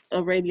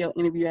a radio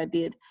interview I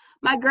did.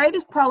 My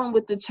greatest problem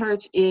with the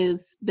church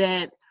is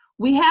that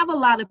we have a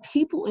lot of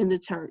people in the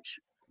church,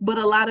 but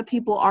a lot of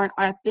people aren't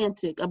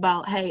authentic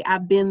about, hey,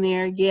 I've been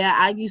there. Yeah,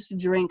 I used to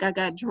drink. I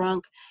got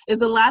drunk.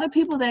 There's a lot of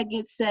people that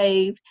get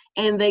saved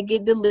and they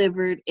get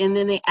delivered, and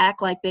then they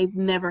act like they've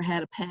never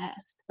had a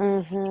past.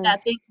 And I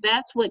think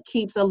that's what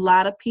keeps a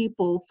lot of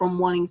people from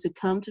wanting to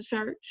come to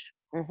church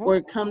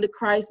or come to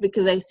Christ,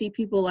 because they see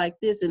people like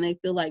this and they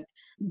feel like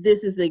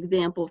this is the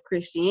example of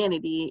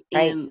Christianity,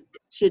 and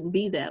it shouldn't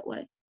be that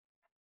way.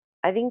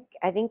 I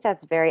think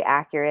that's very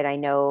accurate. I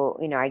know,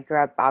 I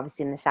grew up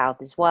obviously in the South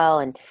as well.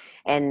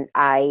 And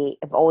I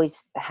have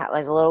always,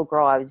 as a little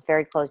girl, I was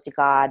very close to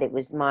God. It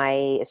was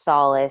my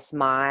solace,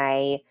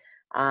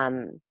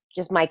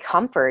 just my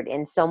comfort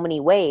in so many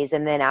ways.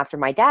 And then after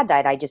my dad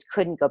died, I just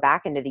couldn't go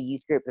back into the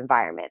youth group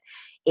environment.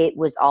 It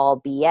was all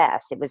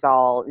BS. It was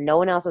all, no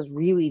one else was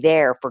really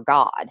there for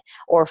God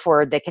or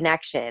for the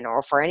connection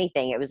or for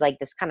anything. It was like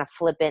this kind of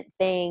flippant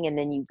thing. And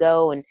then you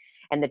go and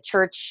the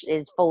church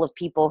is full of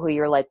people who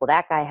you're like, well,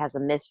 that guy has a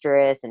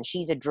mistress and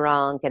she's a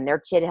drunk and their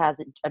kid has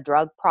a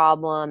drug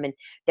problem and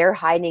they're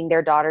hiding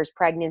their daughter's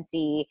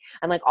pregnancy.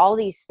 And like all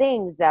these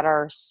things that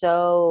are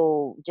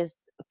so just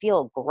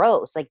feel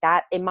gross. Like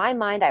that in my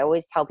mind, I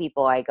always tell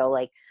people, I go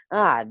like,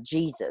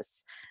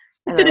 Jesus.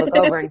 And I look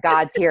over and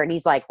God's here and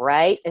he's like,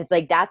 right. And it's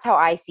like, that's how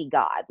I see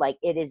God. Like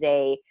it is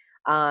a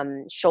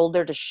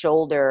shoulder to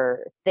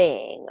shoulder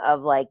thing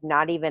of like,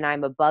 not even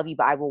I'm above you,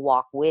 but I will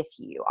walk with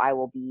you. I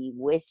will be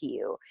with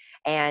you.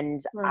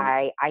 And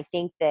right. I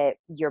think that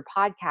your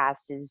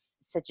podcast is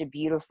such a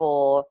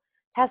beautiful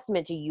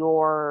testament to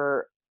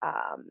your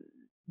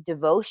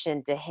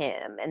devotion to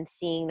him, and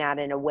seeing that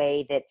in a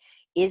way that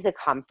is a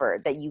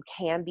comfort, that you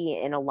can be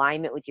in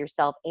alignment with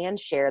yourself and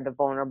share the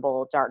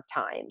vulnerable, dark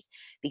times,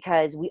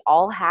 because we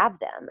all have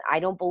them. I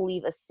don't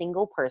believe a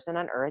single person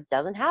on earth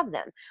doesn't have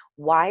them.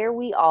 Why are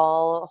we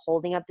all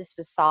holding up this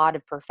facade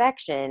of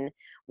perfection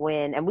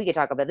and we could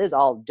talk about this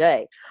all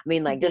day. I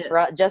mean, like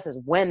just as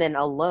women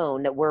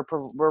alone, that we're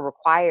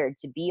required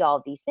to be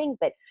all these things,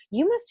 but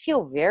you must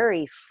feel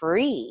very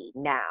free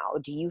now.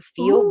 Do you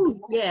feel?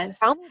 Ooh, yes.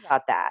 Tell me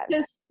about that.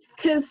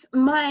 Because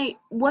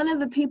one of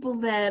the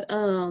people that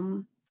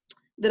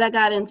I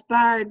got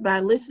inspired by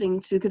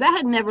listening to, because I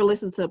had never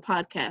listened to a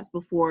podcast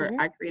before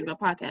I created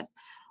my podcast,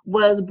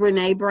 was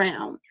Brene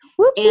Brown.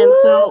 Whoop, and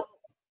so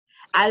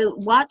I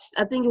watched,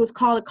 I think it was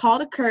called A Call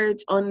to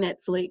Courage on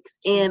Netflix.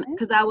 And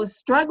because I was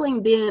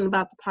struggling then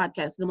about the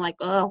podcast, and I'm like,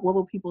 oh, what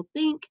will people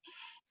think?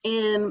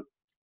 And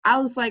I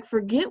was like,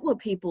 forget what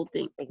people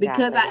think. Exactly.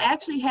 Because I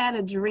actually had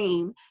a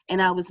dream and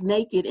I was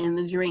naked in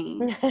the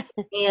dream.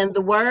 And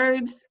the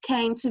words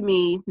came to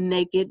me,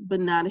 naked but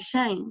not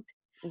ashamed.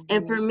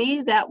 And for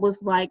me, that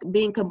was like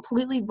being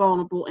completely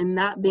vulnerable and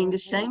not being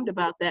ashamed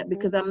about that,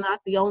 because I'm not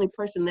the only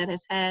person that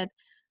has had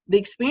the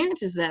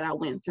experiences that I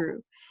went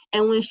through.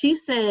 And when she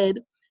said,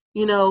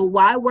 you know,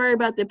 why worry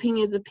about the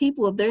opinions of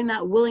people if they're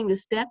not willing to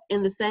step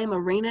in the same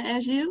arena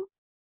as you?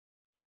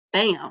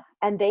 Bam.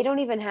 And they don't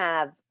even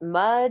have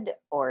mud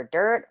or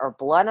dirt or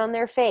blood on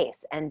their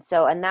face. And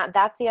so, and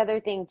that's the other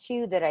thing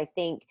too, that I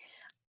think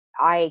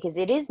because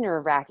it is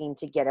nerve-wracking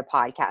to get a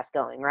podcast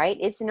going, right?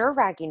 It's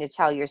nerve-wracking to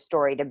tell your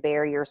story, to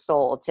bare your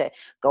soul, to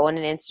go on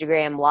an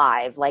Instagram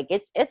live. Like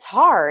it's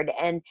hard.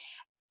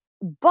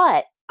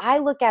 But I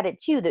look at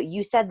it too, that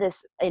you said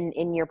this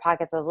in your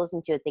podcast I was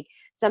listening to. It's like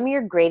some of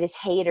your greatest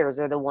haters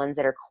are the ones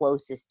that are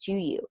closest to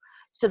you.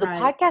 So the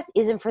podcast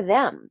isn't for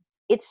them.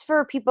 It's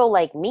for people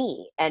like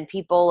me and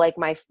people like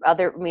my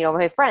other,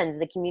 my friends,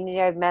 the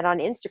community I've met on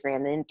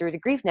Instagram and through the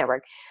Grief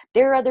Network.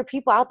 There are other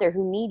people out there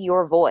who need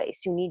your voice,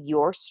 who need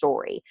your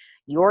story,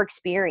 your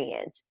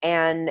experience,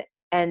 and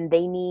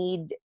they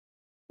need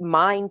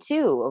mine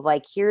too. Of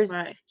like, here's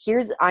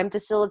I'm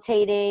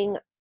facilitating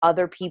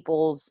other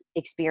people's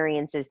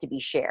experiences to be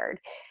shared.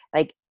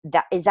 Like,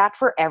 that is that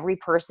for every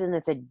person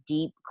that's a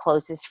deep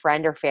closest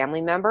friend or family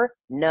member?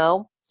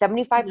 No.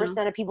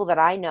 75% of people that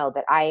I know,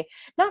 that I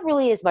not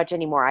really as much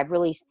anymore. I've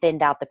really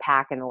thinned out the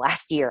pack in the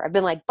last year. I've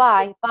been like,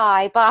 bye.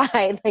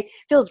 Like,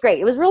 feels great.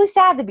 It was really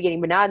sad at the beginning,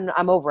 but now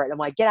I'm over it. I'm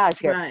like, get out of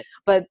here. Right.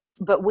 But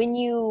when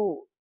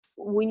you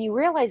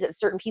realize that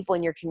certain people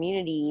in your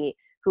community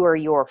who are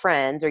your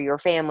friends or your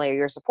family or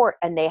your support,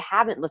 and they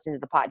haven't listened to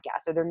the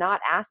podcast or they're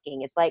not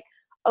asking, it's like,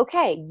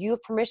 okay, you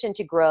have permission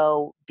to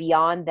grow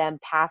beyond them,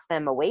 past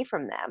them, away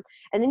from them.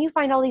 And then you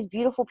find all these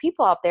beautiful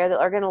people out there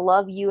that are going to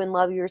love you and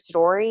love your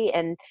story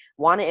and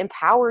want to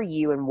empower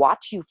you and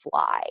watch you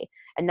fly.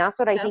 And that's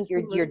what I think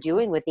you're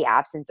doing with The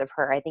Absence of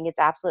Her. I think it's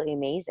absolutely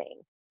amazing.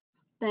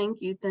 Thank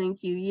you.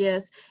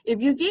 Yes. If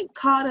you get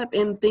caught up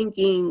in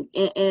thinking,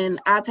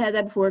 and I've had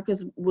that before,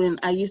 because when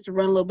I used to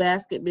run a little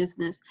basket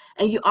business,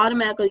 and you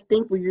automatically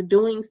think when you're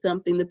doing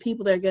something, the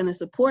people that are going to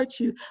support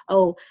you,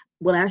 oh,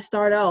 when I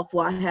start off,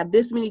 well, I have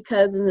this many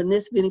cousins and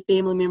this many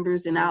family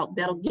members, and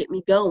that'll get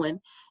me going.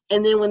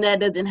 And then when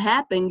that doesn't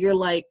happen, you're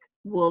like,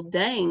 well,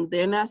 dang,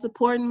 they're not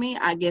supporting me.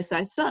 I guess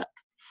I suck.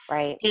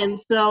 Right. And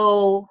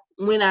so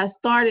when I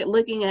started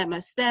looking at my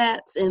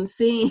stats and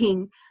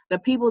seeing the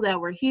people that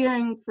were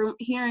hearing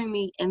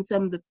me and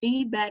some of the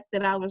feedback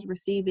that I was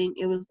receiving,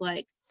 it was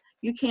like,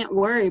 you can't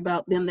worry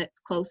about them that's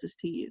closest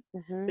to you,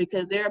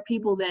 because there are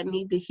people that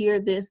need to hear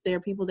this. There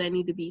are people that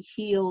need to be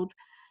healed.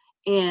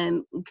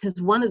 And because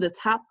one of the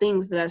top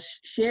things that I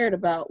shared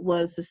about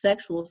was the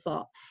sexual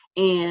assault,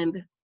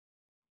 and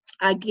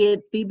I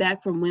get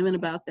feedback from women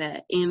about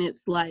that. And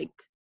it's like,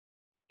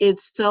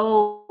 it's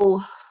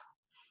so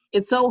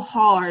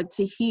hard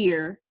to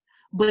hear,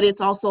 but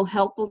it's also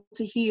helpful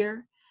to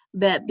hear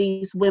that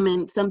these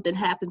women, something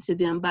happened to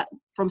them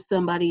from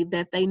somebody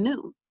that they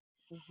knew.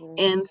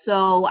 And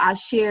so I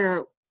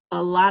share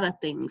a lot of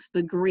things: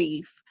 the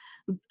grief,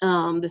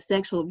 the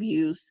sexual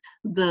abuse,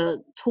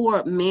 the tore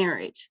up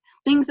marriage,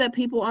 things that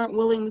people aren't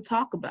willing to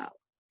talk about.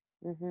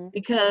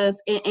 Because,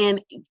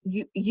 and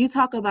you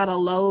talk about a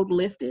load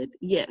lifted.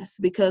 Yes,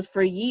 because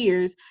for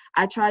years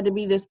I tried to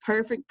be this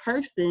perfect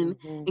person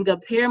and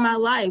compare my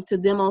life to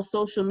them on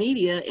social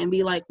media and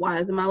be like, why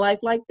isn't my life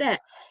like that?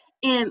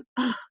 And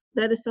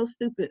that is so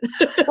stupid.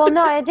 Well,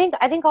 no, I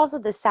think also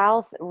the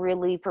South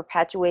really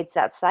perpetuates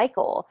that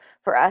cycle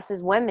for us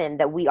as women,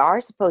 that we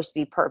are supposed to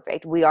be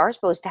perfect. We are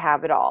supposed to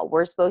have it all.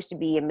 We're supposed to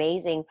be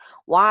amazing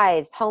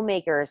wives,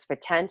 homemakers,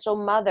 potential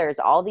mothers,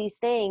 all these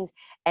things,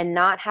 and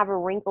not have a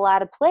wrinkle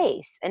out of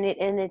place. And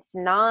it's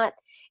not,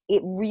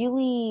 it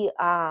really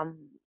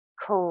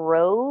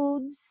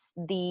corrodes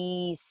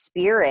the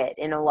spirit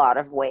in a lot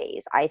of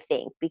ways, I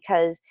think,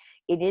 because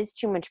it is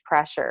too much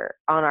pressure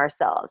on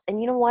ourselves. And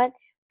you know what?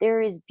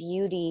 There is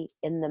beauty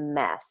in the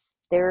mess.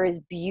 There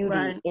is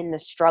beauty in the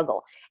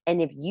struggle.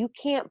 And if you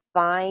can't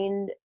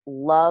find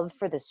love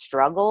for the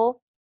struggle,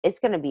 it's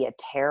going to be a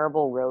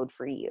terrible road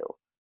for you.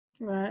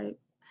 Right.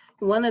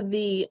 One of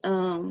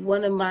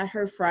my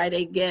Her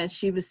Friday guests,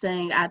 she was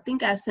saying, I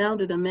think I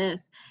sounded a mess.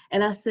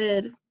 And I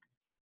said,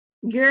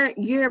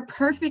 you're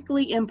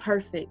perfectly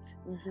imperfect.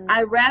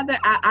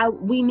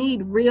 We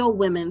need real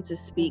women to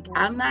speak.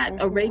 I'm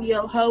not a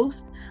radio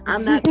host.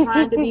 I'm not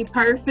trying to be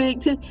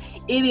perfect. It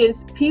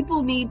is,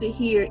 people need to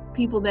hear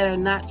people that are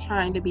not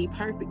trying to be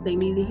perfect. They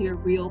need to hear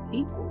real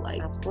people.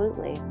 Like,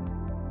 absolutely.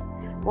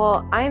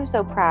 Well, I am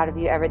so proud of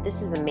you, Everett.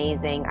 This is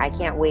amazing. I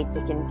can't wait to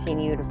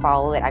continue to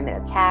follow it. I'm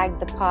going to tag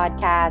the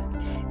podcast.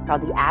 It's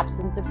called The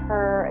Absence of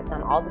Her. It's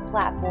on all the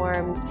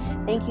platforms.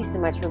 Thank you so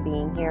much for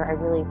being here. I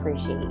really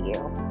appreciate you.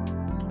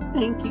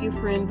 Thank you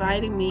for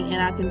inviting me,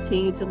 and I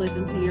continue to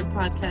listen to your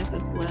podcast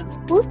as well.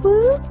 Whoop,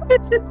 whoop.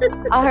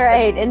 All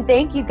right. And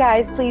thank you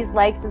guys. Please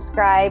like,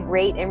 subscribe,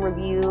 rate, and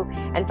review,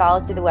 and follow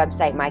us through the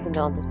website,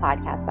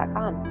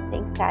 mycondolencespodcast.com.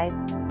 Thanks,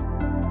 guys.